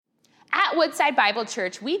At Woodside Bible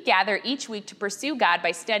Church, we gather each week to pursue God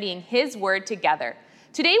by studying His Word together.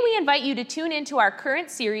 Today, we invite you to tune into our current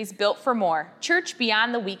series, Built for More, Church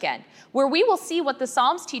Beyond the Weekend, where we will see what the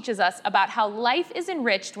Psalms teaches us about how life is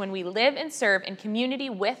enriched when we live and serve in community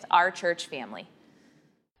with our church family.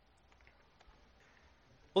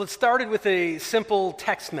 Well, it started with a simple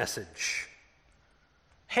text message.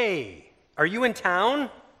 Hey, are you in town?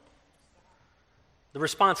 The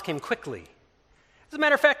response came quickly. As a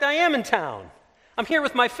matter of fact, I am in town. I'm here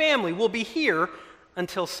with my family. We'll be here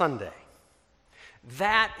until Sunday.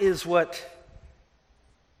 That is what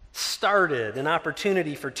started an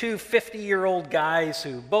opportunity for two 50-year-old guys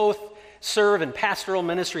who both serve in pastoral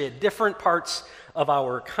ministry at different parts of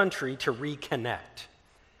our country to reconnect.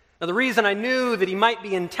 Now, the reason I knew that he might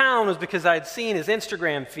be in town was because I had seen his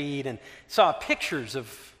Instagram feed and saw pictures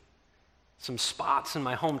of some spots in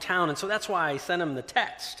my hometown, and so that's why I sent him the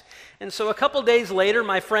text. And so a couple days later,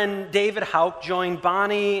 my friend David Hauk joined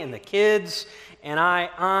Bonnie and the kids and I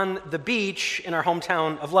on the beach in our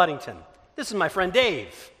hometown of Ludington. This is my friend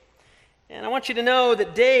Dave. And I want you to know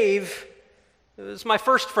that Dave is my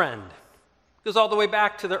first friend. It goes all the way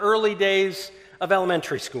back to the early days of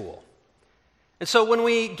elementary school. And so when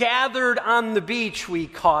we gathered on the beach, we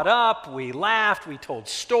caught up, we laughed, we told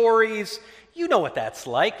stories. You know what that's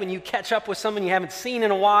like when you catch up with someone you haven't seen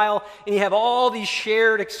in a while and you have all these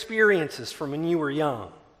shared experiences from when you were young.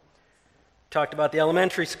 We talked about the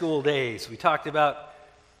elementary school days. We talked about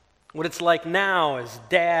what it's like now as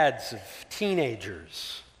dads of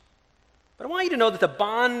teenagers. But I want you to know that the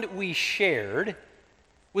bond we shared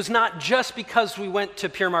was not just because we went to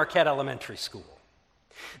Pure Marquette Elementary School.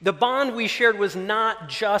 The bond we shared was not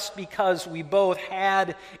just because we both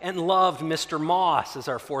had and loved Mr. Moss as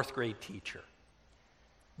our fourth grade teacher.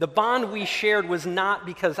 The bond we shared was not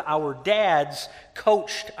because our dads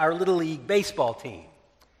coached our Little League baseball team.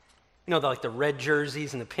 You know, like the red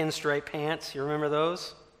jerseys and the pinstripe pants, you remember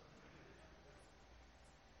those?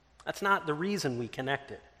 That's not the reason we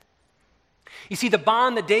connected. You see, the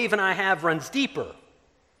bond that Dave and I have runs deeper.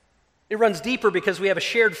 It runs deeper because we have a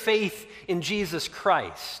shared faith in Jesus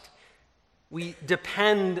Christ. We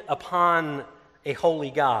depend upon a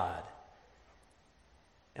holy God.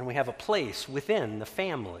 And we have a place within the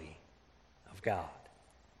family of God.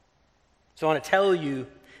 So I want to tell you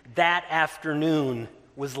that afternoon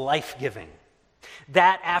was life-giving.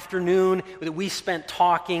 That afternoon that we spent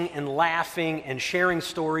talking and laughing and sharing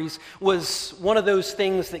stories was one of those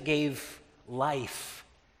things that gave life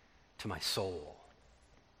to my soul.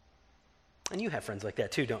 And you have friends like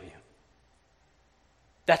that too, don't you?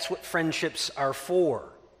 That's what friendships are for.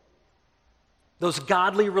 Those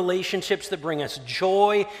godly relationships that bring us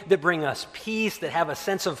joy, that bring us peace, that have a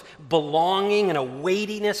sense of belonging and a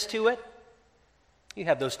weightiness to it. You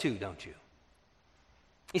have those too, don't you?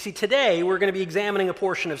 You see, today we're going to be examining a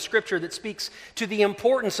portion of Scripture that speaks to the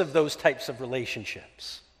importance of those types of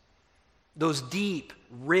relationships. Those deep,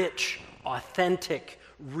 rich, authentic,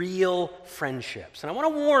 real friendships. And I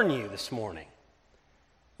want to warn you this morning.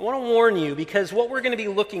 I want to warn you because what we're going to be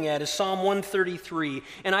looking at is Psalm 133,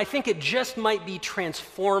 and I think it just might be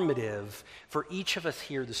transformative for each of us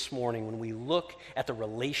here this morning when we look at the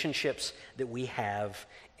relationships that we have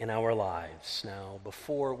in our lives. Now,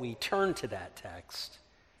 before we turn to that text,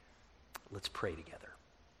 let's pray together.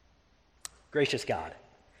 Gracious God,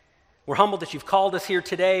 we're humbled that you've called us here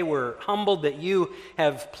today. We're humbled that you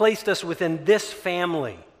have placed us within this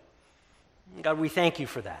family. God, we thank you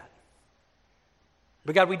for that.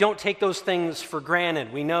 But God, we don't take those things for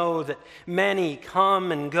granted. We know that many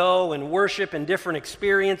come and go and worship in different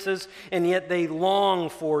experiences, and yet they long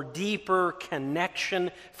for deeper connection,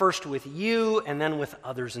 first with you and then with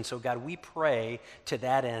others. And so, God, we pray to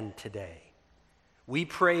that end today. We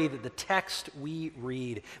pray that the text we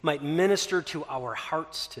read might minister to our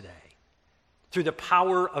hearts today through the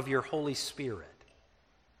power of your Holy Spirit,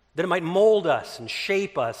 that it might mold us and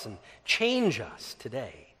shape us and change us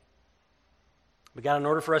today. But God, in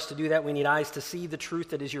order for us to do that, we need eyes to see the truth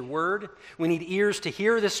that is your word. We need ears to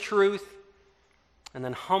hear this truth, and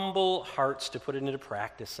then humble hearts to put it into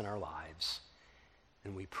practice in our lives.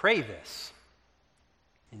 And we pray this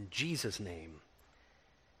in Jesus' name.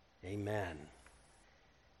 Amen.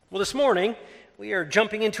 Well, this morning, we are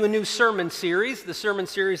jumping into a new sermon series. The sermon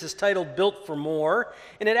series is titled Built for More,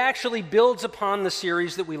 and it actually builds upon the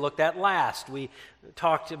series that we looked at last. We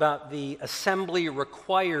talked about the Assembly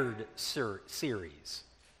Required series.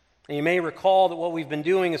 And you may recall that what we've been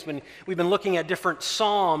doing is we've been looking at different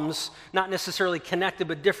psalms, not necessarily connected,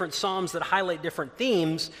 but different psalms that highlight different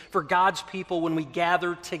themes for God's people when we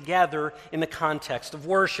gather together in the context of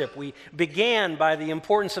worship. We began by the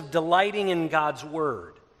importance of delighting in God's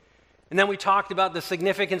word. And then we talked about the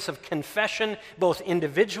significance of confession, both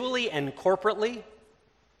individually and corporately.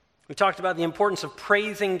 We talked about the importance of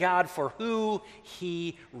praising God for who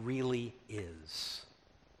He really is.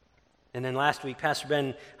 And then last week, Pastor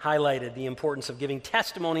Ben highlighted the importance of giving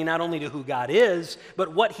testimony not only to who God is,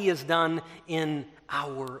 but what He has done in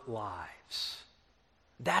our lives.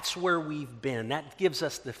 That's where we've been. That gives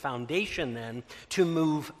us the foundation then to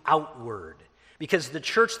move outward. Because the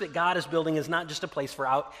church that God is building is not just a place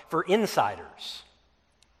for insiders.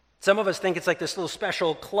 Some of us think it's like this little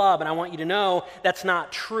special club, and I want you to know that's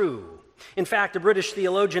not true. In fact, a British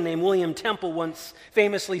theologian named William Temple once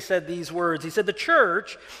famously said these words. He said, "The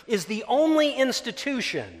church is the only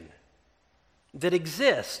institution that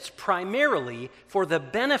exists primarily for the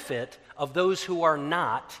benefit of those who are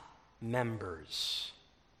not members."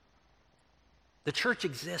 The church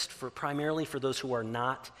exists primarily for those who are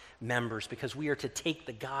not members, because we are to take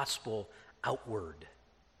the gospel outward.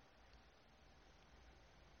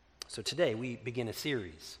 So today we begin a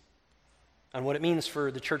series on what it means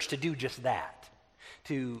for the church to do just that,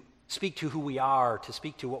 to speak to who we are, to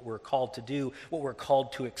speak to what we're called to do, what we're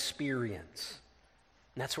called to experience.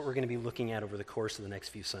 And that's what we're going to be looking at over the course of the next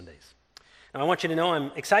few Sundays. Now, I want you to know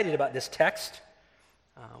I'm excited about this text.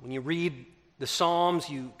 When you read the Psalms,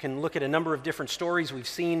 you can look at a number of different stories. We've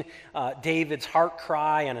seen David's heart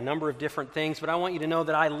cry and a number of different things, but I want you to know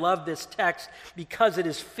that I love this text because it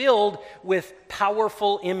is filled with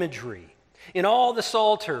powerful imagery. In all the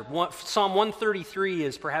Psalter, Psalm 133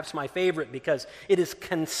 is perhaps my favorite because it is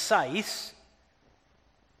concise,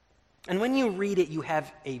 and when you read it, you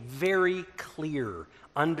have a very clear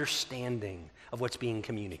understanding of what's being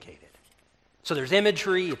communicated. So there's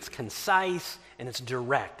imagery, it's concise, and it's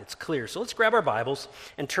direct, it's clear. So let's grab our Bibles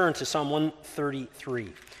and turn to Psalm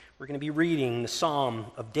 133. We're going to be reading the Psalm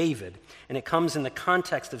of David, and it comes in the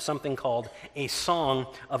context of something called a song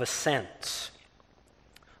of ascent.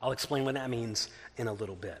 I'll explain what that means in a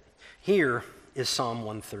little bit. Here is Psalm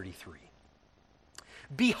 133.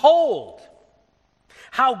 "Behold,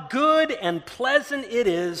 how good and pleasant it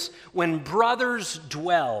is when brothers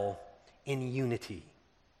dwell in unity.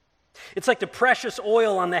 It's like the precious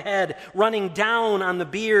oil on the head running down on the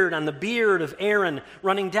beard of Aaron,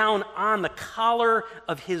 running down on the collar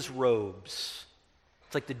of his robes.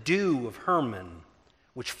 It's like the dew of Hermon,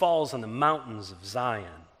 which falls on the mountains of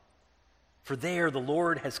Zion. For there the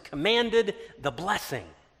Lord has commanded the blessing,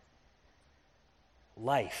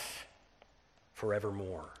 life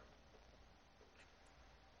forevermore."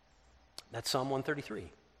 That's Psalm 133.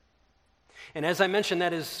 And as I mentioned,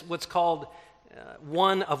 that is what's called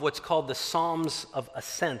one of what's called the Psalms of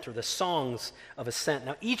Ascent, or the Songs of Ascent.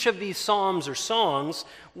 Now, each of these psalms or songs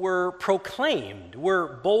were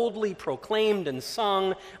boldly proclaimed and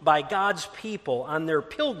sung by God's people on their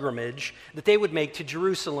pilgrimage that they would make to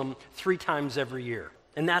Jerusalem 3 times every year.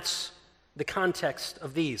 And that's the context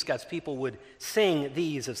of these. God's people would sing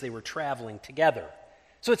these as they were traveling together.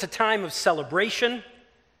 So it's a time of celebration.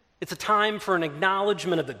 It's a time for an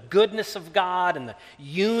acknowledgement of the goodness of God and the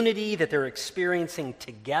unity that they're experiencing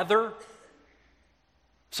together.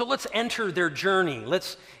 So let's enter their journey.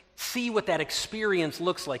 Let's see what that experience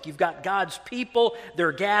looks like. You've got God's people,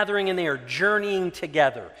 they're gathering and they are journeying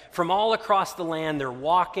together. From all across the land, they're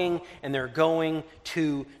walking and they're going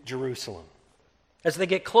to Jerusalem. As they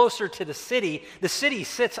get closer to the city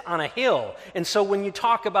sits on a hill. And so when you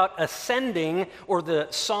talk about ascending or the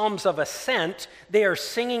Psalms of Ascent, they are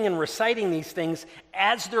singing and reciting these things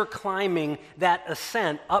as they're climbing that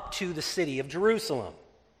ascent up to the city of Jerusalem.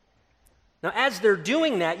 Now, as they're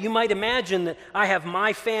doing that, you might imagine that I have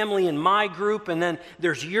my family and my group, and then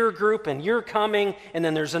there's your group and you're coming, and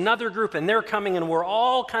then there's another group and they're coming, and we're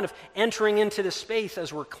all kind of entering into the space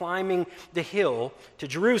as we're climbing the hill to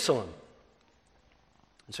Jerusalem.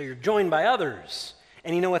 And so you're joined by others.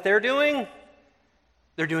 And you know what they're doing?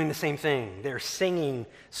 They're doing the same thing. They're singing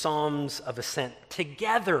Psalms of Ascent.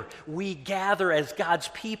 Together, we gather as God's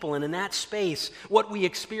people, and in that space, what we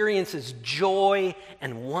experience is joy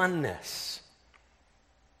and oneness.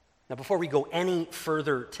 Now, before we go any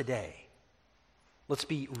further today, let's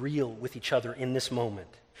be real with each other in this moment.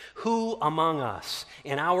 Who among us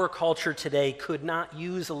in our culture today could not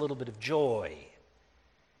use a little bit of joy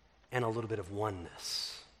and a little bit of oneness?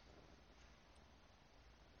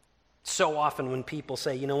 So often when people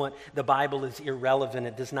say, you know what, the Bible is irrelevant,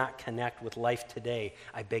 it does not connect with life today,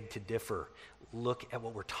 I beg to differ. Look at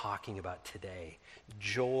what we're talking about today.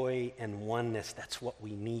 Joy and oneness, that's what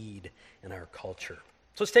we need in our culture.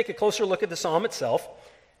 So let's take a closer look at the psalm itself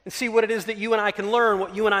and see what it is that you and I can learn,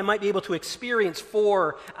 what you and I might be able to experience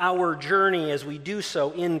for our journey as we do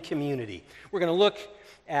so in community. We're going to look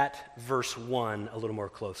at verse 1 a little more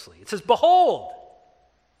closely. It says, "Behold,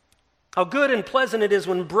 how good and pleasant it is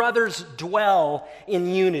when brothers dwell in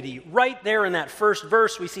unity." Right there in that first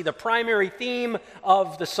verse, we see the primary theme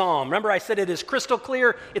of the psalm. Remember, I said it is crystal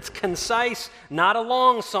clear, it's concise, not a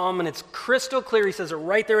long psalm, and it's crystal clear. He says it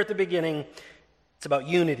right there at the beginning. It's about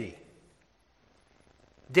unity.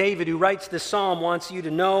 David, who writes this psalm, wants you to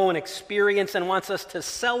know and experience and wants us to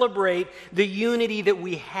celebrate the unity that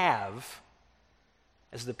we have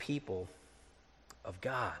as the people of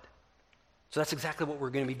God. So that's exactly what we're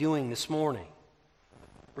going to be doing this morning.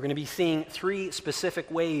 We're going to be seeing 3 specific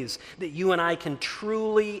ways that you and I can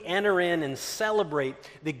truly enter in and celebrate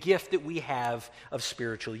the gift that we have of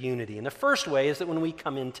spiritual unity. And the first way is that when we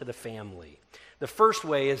come into the family. The first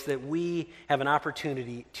way is that we have an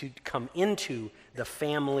opportunity to come into the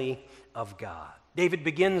family of God. David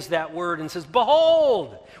begins that word and says,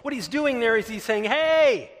 "Behold." What he's doing there is he's saying,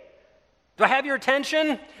 hey, do I have your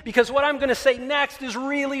attention? Because what I'm going to say next is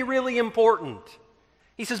really, really important.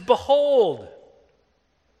 He says, "Behold,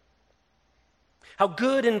 how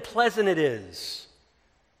good and pleasant it is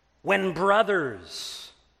when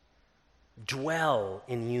brothers dwell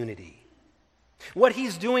in unity." What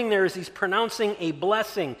he's doing there is he's pronouncing a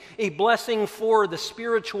blessing for the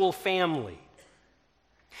spiritual family.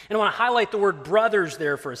 And I want to highlight the word brothers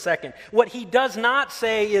there for a second. What he does not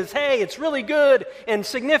say is, hey, it's really good and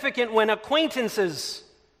significant when acquaintances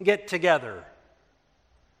get together.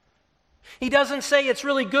 He doesn't say it's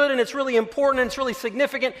really good and it's really important and it's really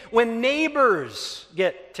significant when neighbors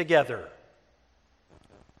get together.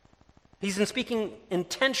 He's speaking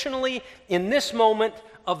intentionally in this moment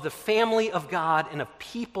of the family of God and of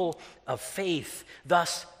people of faith,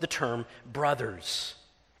 thus the term brothers.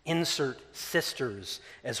 Insert sisters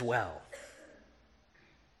as well.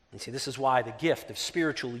 And see, this is why the gift of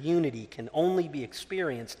spiritual unity can only be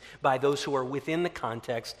experienced by those who are within the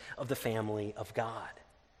context of the family of God.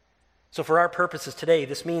 So for our purposes today,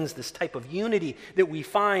 this means this type of unity that we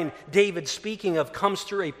find David speaking of comes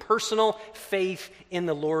through a personal faith in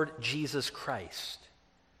the Lord Jesus Christ.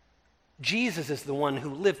 Jesus is the one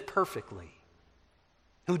who lived perfectly,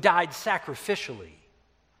 who died sacrificially,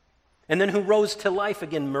 and then who rose to life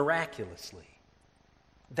again miraculously.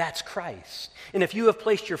 That's Christ. And if you have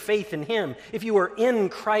placed your faith in him, if you are in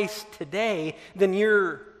Christ today, then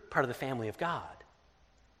you're part of the family of God.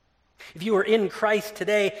 If you are in Christ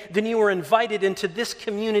today, then you are invited into this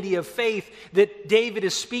community of faith that David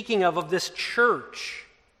is speaking of this church.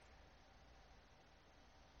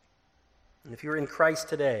 And if you're in Christ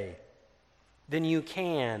today, then you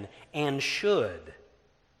can and should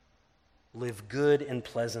live good and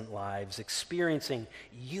pleasant lives, experiencing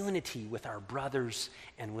unity with our brothers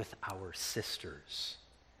and with our sisters.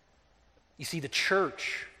 You see, the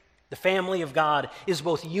church, the family of God, is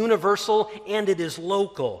both universal and it is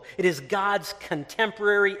local. It is God's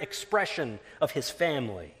contemporary expression of his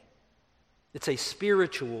family. It's a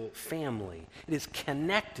spiritual family. It is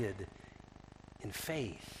connected in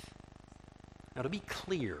faith. Now, to be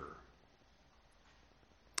clear,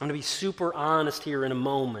 I'm going to be super honest here in a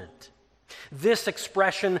moment. This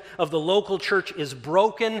expression of the local church is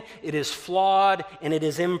broken, it is flawed, and it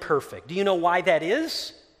is imperfect. Do you know why that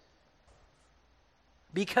is?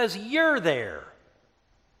 Because you're there,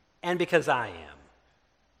 and because I am.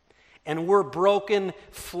 And we're broken,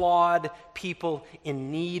 flawed people in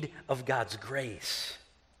need of God's grace.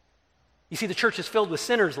 You see, the church is filled with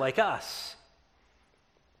sinners like us.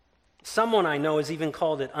 Someone I know has even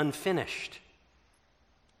called it unfinished.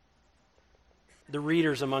 The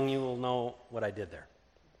readers among you will know what I did there.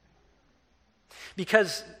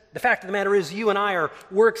 Because the fact of the matter is, you and I are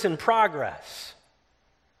works in progress.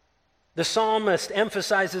 The psalmist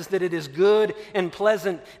emphasizes that it is good and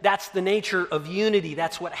pleasant. That's the nature of unity.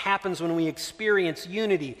 That's what happens when we experience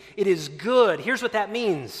unity. It is good. Here's what that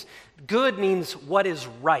means. Good means what is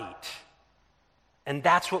right. And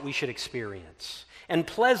that's what we should experience. And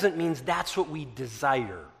pleasant means that's what we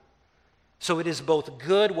desire. So it is both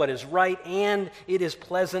good, what is right, and it is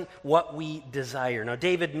pleasant, what we desire. Now,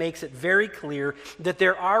 David makes it very clear that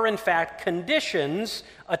there are, in fact, conditions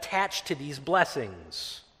attached to these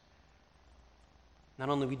blessings. Not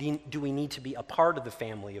only do we need to be a part of the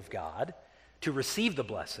family of God to receive the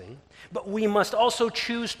blessing, but we must also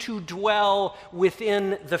choose to dwell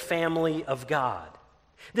within the family of God.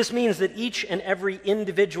 This means that each and every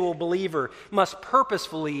individual believer must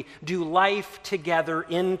purposefully do life together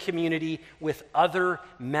in community with other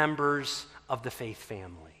members of the faith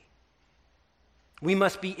family. We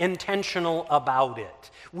must be intentional about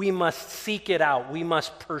it. We must seek it out. We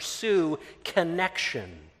must pursue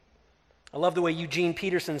connection. I love the way Eugene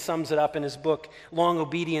Peterson sums it up in his book, Long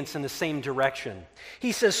Obedience in the Same Direction.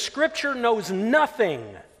 He says, Scripture knows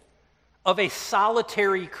nothing of a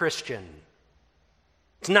solitary Christian.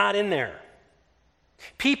 It's not in there.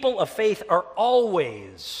 People of faith are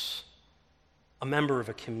always a member of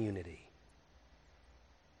a community.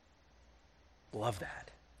 Love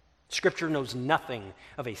that. Scripture knows nothing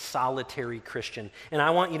of a solitary Christian. And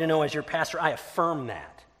I want you to know, as your pastor, I affirm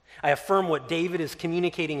that. I affirm what David is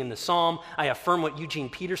communicating in the psalm. I affirm what Eugene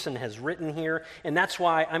Peterson has written here. And that's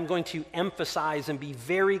why I'm going to emphasize and be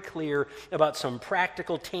very clear about some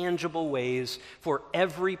practical, tangible ways for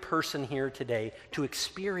every person here today to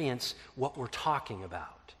experience what we're talking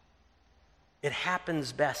about. It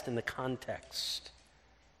happens best in the context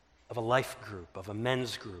of a life group, of a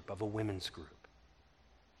men's group, of a women's group.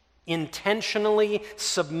 Intentionally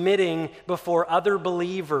submitting before other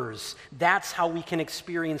believers, that's how we can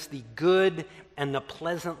experience the good and the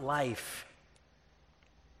pleasant life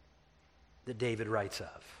that David writes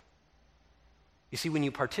of. You see, when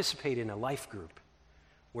you participate in a life group,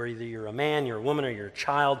 whether you're a man, you're a woman, or you're a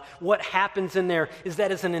child, what happens in there is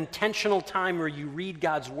that it's an intentional time where you read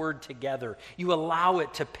God's word together. You allow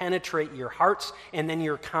it to penetrate your hearts and then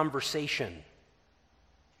your conversation.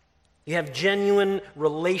 You have genuine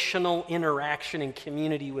relational interaction and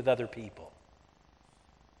community with other people.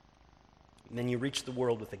 And then you reach the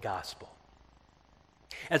world with the gospel.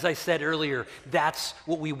 As I said earlier, that's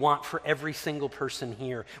what we want for every single person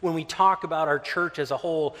here. When we talk about our church as a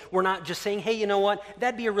whole, we're not just saying, hey, you know what?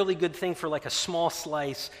 That'd be a really good thing for like a small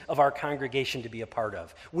slice of our congregation to be a part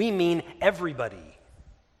of. We mean everybody.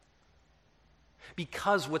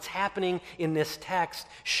 Because what's happening in this text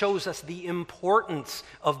shows us the importance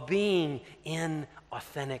of being in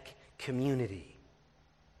authentic community.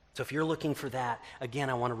 So if you're looking for that, again,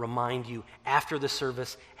 I want to remind you, after the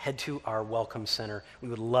service, head to our Welcome Center. We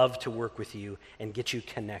would love to work with you and get you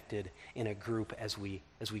connected in a group as we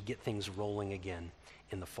get things rolling again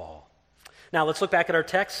in the fall. Now let's look back at our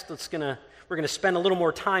text. We're going to spend a little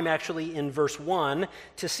more time actually in verse 1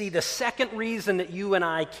 to see the second reason that you and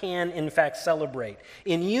I can in fact celebrate.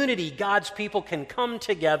 In unity, God's people can come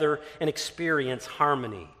together and experience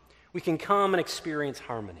harmony. We can come and experience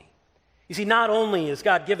harmony. You see, not only has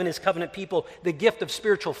God given his covenant people the gift of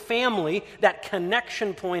spiritual family, that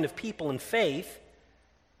connection point of people in faith,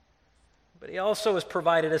 but he also has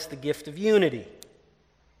provided us the gift of unity.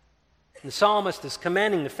 The psalmist is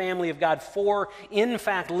commending the family of God for, in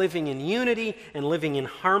fact, living in unity and living in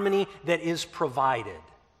harmony that is provided.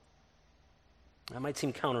 That might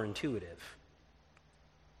seem counterintuitive.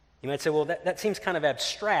 You might say, well, that seems kind of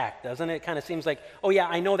abstract, doesn't it? It kind of seems like, oh yeah,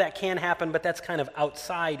 I know that can happen, but that's kind of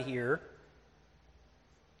outside here.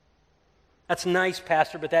 That's nice,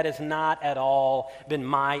 Pastor, but that has not at all been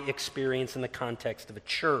my experience in the context of a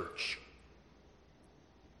church.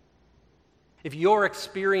 If your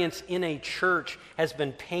experience in a church has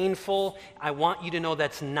been painful, I want you to know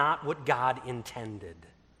that's not what God intended.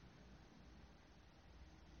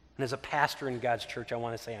 And as a pastor in God's church, I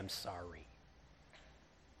want to say I'm sorry.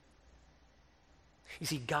 You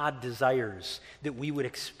see, God desires that we would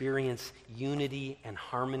experience unity and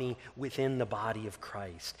harmony within the body of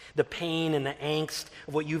Christ. The pain and the angst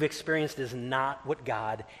of what you've experienced is not what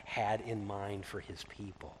God had in mind for his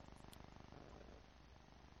people.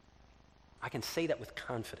 I can say that with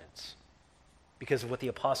confidence because of what the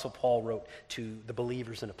Apostle Paul wrote to the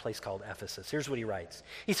believers in a place called Ephesus. Here's what he writes.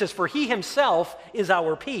 He says, "For he himself is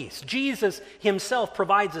our peace." Jesus himself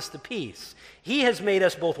provides us the peace. He has made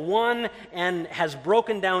us both one and has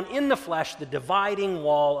broken down in the flesh the dividing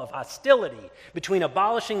wall of hostility between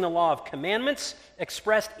abolishing the law of commandments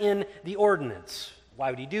expressed in the ordinance. Why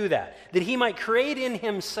would he do that? That he might create in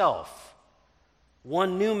himself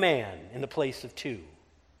one new man in the place of two.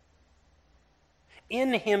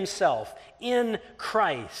 In himself, in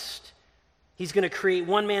Christ, he's going to create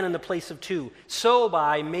one man in the place of two. So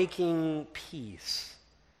by making peace,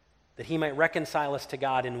 that he might reconcile us to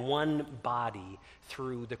God in one body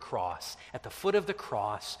through the cross. At the foot of the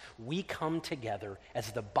cross, we come together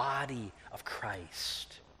as the body of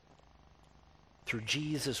Christ through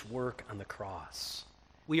Jesus' work on the cross.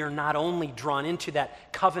 We are not only drawn into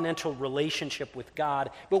that covenantal relationship with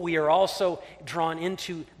God, but we are also drawn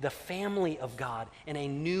into the family of God and a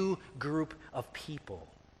new group of people.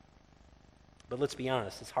 But let's be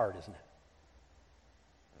honest, it's hard, isn't it?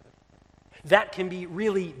 That can be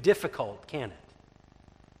really difficult, can it?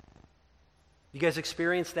 You guys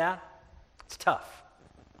experience that? It's tough.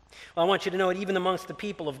 Well, I want you to know that even amongst the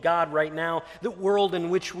people of God right now, the world in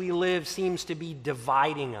which we live seems to be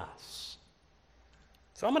dividing us.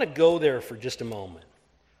 So I'm going to go there for just a moment.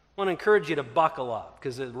 I want to encourage you to buckle up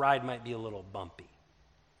because the ride might be a little bumpy.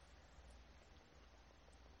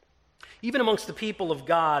 Even amongst the people of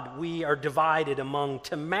God, we are divided among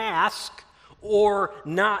to mask or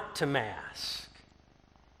not to mask.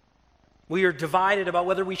 We are divided about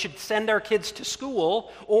whether we should send our kids to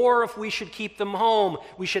school or if we should keep them home.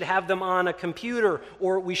 We should have them on a computer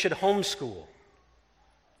or we should homeschool.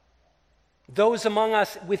 Those among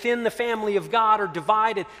us within the family of God are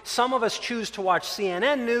divided. Some of us choose to watch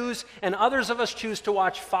CNN News, and others of us choose to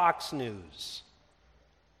watch Fox News.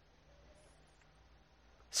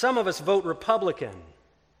 Some of us vote Republican,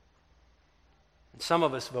 and some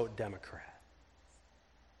of us vote Democrat.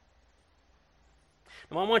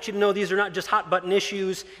 Now, I want you to know these are not just hot-button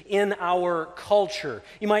issues in our culture.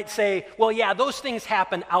 You might say, well, yeah, those things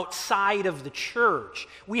happen outside of the church.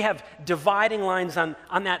 We have dividing lines on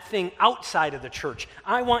that thing outside of the church.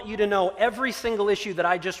 I want you to know every single issue that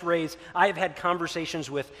I just raised, I have had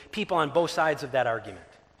conversations with people on both sides of that argument.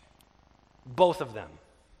 Both of them.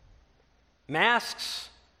 Masks,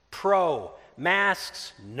 pro.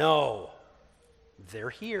 Masks, no. They're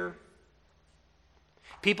here.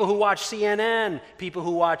 People who watch CNN, people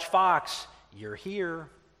who watch Fox, you're here.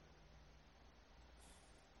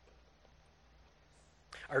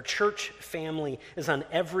 Our church family is on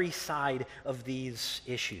every side of these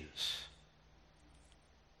issues.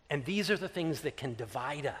 And these are the things that can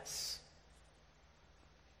divide us.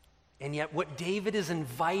 And yet what David is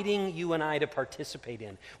inviting you and I to participate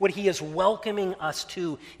in, what he is welcoming us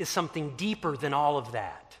to, is something deeper than all of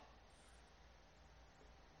that.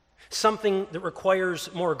 Something that requires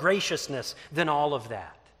more graciousness than all of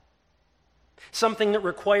that. Something that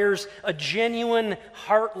requires a genuine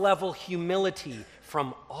heart-level humility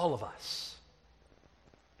from all of us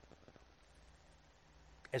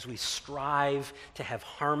as we strive to have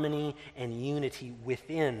harmony and unity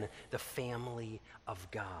within the family of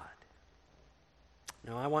God.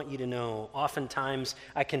 Now, I want you to know, oftentimes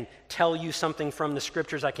I can tell you something from the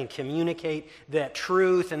scriptures, I can communicate that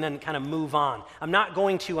truth and then kind of move on. I'm not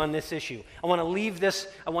going to on this issue. I want to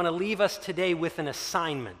leave us today with an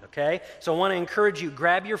assignment, okay? So I want to encourage you,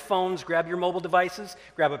 grab your phones, grab your mobile devices,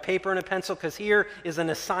 grab a paper and a pencil, because here is an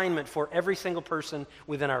assignment for every single person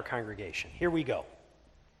within our congregation. Here we go.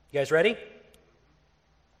 You guys ready?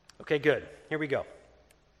 Okay, good. Here we go.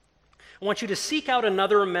 I want you to seek out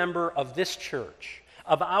another member of this church,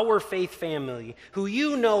 of our faith family, who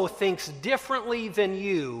you know thinks differently than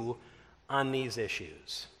you on these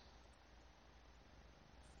issues.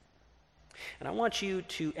 And I want you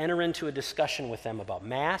to enter into a discussion with them about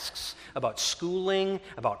masks, about schooling,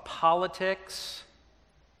 about politics.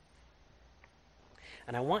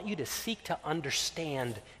 And I want you to seek to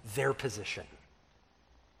understand their position.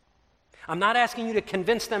 I'm not asking you to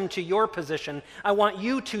convince them to your position. I want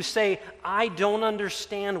you to say, I don't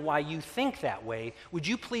understand why you think that way. Would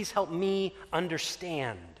you please help me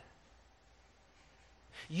understand?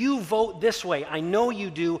 You vote this way. I know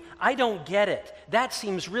you do. I don't get it. That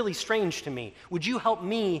seems really strange to me. Would you help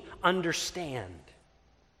me understand?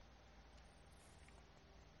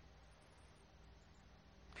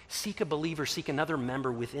 Seek a believer, seek another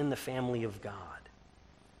member within the family of God.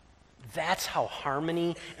 That's how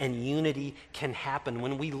harmony and unity can happen,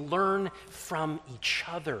 when we learn from each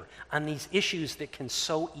other on these issues that can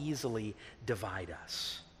so easily divide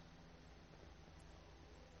us.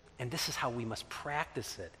 And this is how we must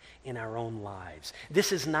practice it in our own lives.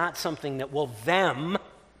 This is not something that, well,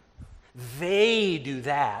 they do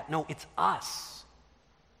that. No, it's us.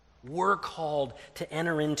 We're called to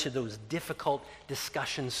enter into those difficult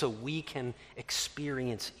discussions so we can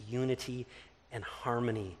experience unity and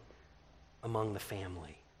harmony among the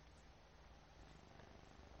family.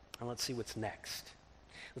 And let's see what's next.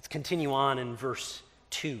 Let's continue on in verse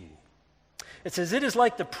 2. It says, it is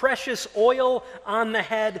like the precious oil on the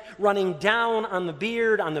head running down on the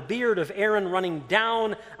beard of Aaron running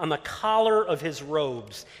down on the collar of his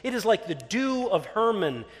robes. It is like the dew of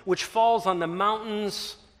Hermon, which falls on the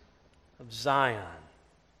mountains of Zion.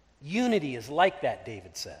 Unity is like that,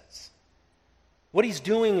 David says. What he's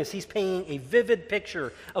doing is he's painting a vivid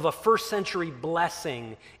picture of a first century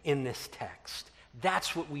blessing in this text.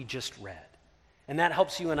 That's what we just read. And that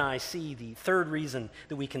helps you and I see the third reason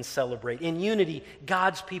that we can celebrate. In unity,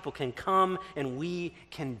 God's people can come and we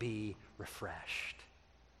can be refreshed.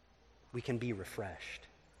 We can be refreshed.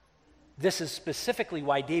 This is specifically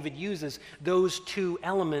why David uses those two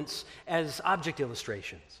elements as object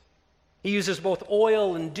illustrations. He uses both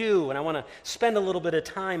oil and dew, and I want to spend a little bit of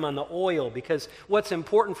time on the oil because what's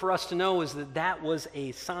important for us to know is that that was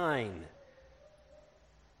a sign.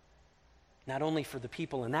 Not only for the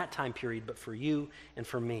people in that time period, but for you and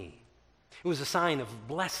for me. It was a sign of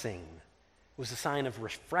blessing. It was a sign of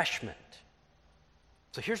refreshment.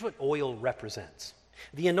 So here's what oil represents.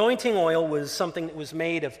 The anointing oil was something that was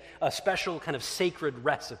made of a special kind of sacred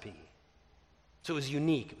recipe. So it was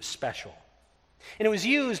unique, it was special. And it was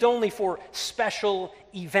used only for special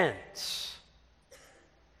events.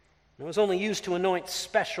 It was only used to anoint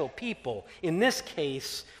special people. In this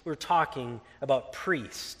case, we're talking about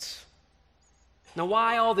priests. Now,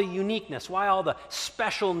 why all the uniqueness? Why all the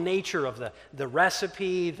special nature of the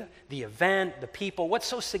recipe, the event, the people? What's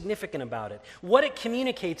so significant about it? What it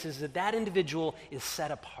communicates is that that individual is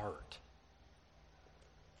set apart.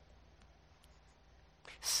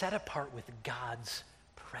 Set apart with God's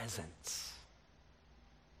presence.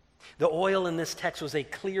 The oil in this text was a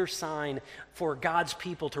clear sign for God's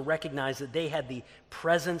people to recognize that they had the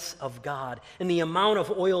presence of God. And the amount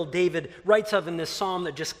of oil David writes of in this psalm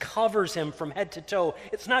that just covers him from head to toe,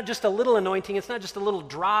 it's not just a little anointing, it's not just a little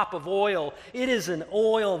drop of oil. It is an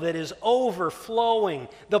oil that is overflowing.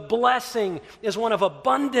 The blessing is one of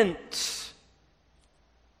abundance.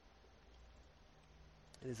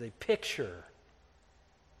 It is a picture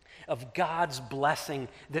of God's blessing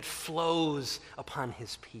that flows upon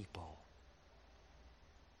his people.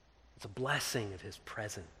 It's a blessing of his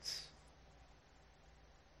presence.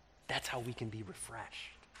 That's how we can be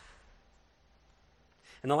refreshed.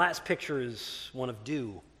 And the last picture is one of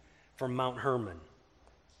dew from Mount Hermon.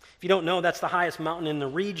 If you don't know, that's the highest mountain in the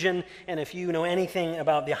region, and if you know anything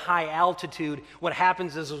about the high altitude, what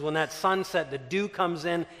happens is when that sunset, the dew comes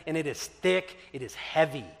in, and it is thick, it is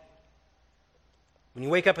heavy. When you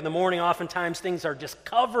wake up in the morning, oftentimes things are just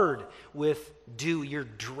covered with dew. You're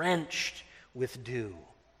drenched with dew.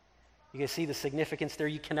 You can see the significance there?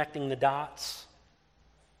 You connecting the dots?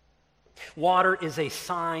 Water is a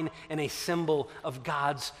sign and a symbol of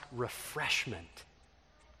God's refreshment,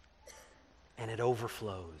 and it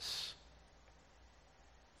overflows.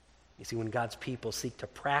 You see, when God's people seek to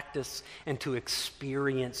practice and to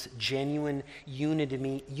experience genuine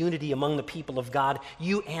unity among the people of God,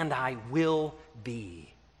 you and I will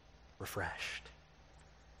be refreshed.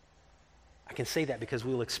 I can say that because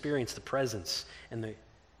we will experience the presence and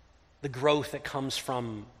the growth that comes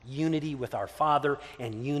from unity with our Father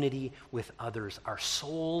and unity with others. Our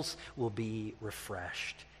souls will be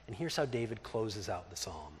refreshed. And here's how David closes out the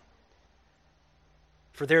psalm.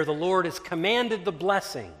 For there the Lord has commanded the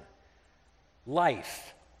blessing,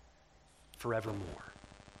 life forevermore.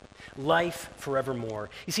 Life forevermore.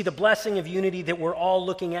 You see, the blessing of unity that we're all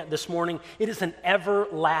looking at this morning, it is an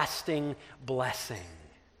everlasting blessing.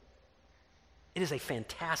 It is a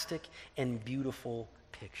fantastic and beautiful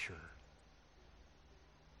picture.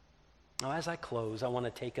 Now, as I close, I want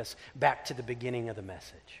to take us back to the beginning of the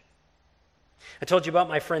message. I told you about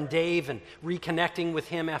my friend Dave and reconnecting with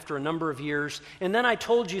him after a number of years. And then I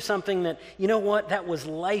told you something that, you know what, that was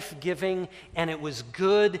life-giving and it was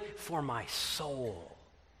good for my soul.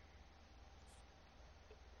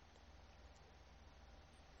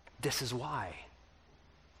 This is why.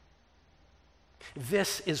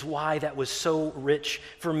 This is why that was so rich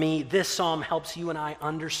for me. This psalm helps you and I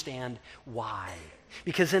understand why.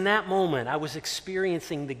 Because in that moment, I was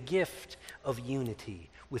experiencing the gift of unity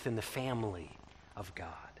within the family of God.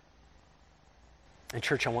 And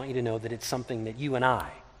church, I want you to know that it's something that you and I,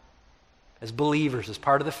 as believers, as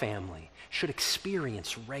part of the family, should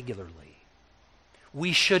experience regularly.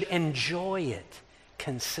 We should enjoy it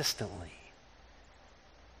consistently.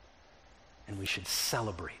 And we should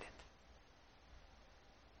celebrate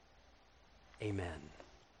it. Amen.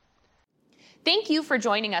 Thank you for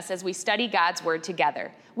joining us as we study God's Word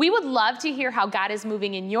together. We would love to hear how God is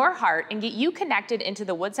moving in your heart and get you connected into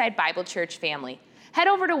the Woodside Bible Church family. Head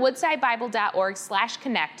over to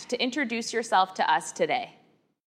woodsidebible.org/connect to introduce yourself to us today.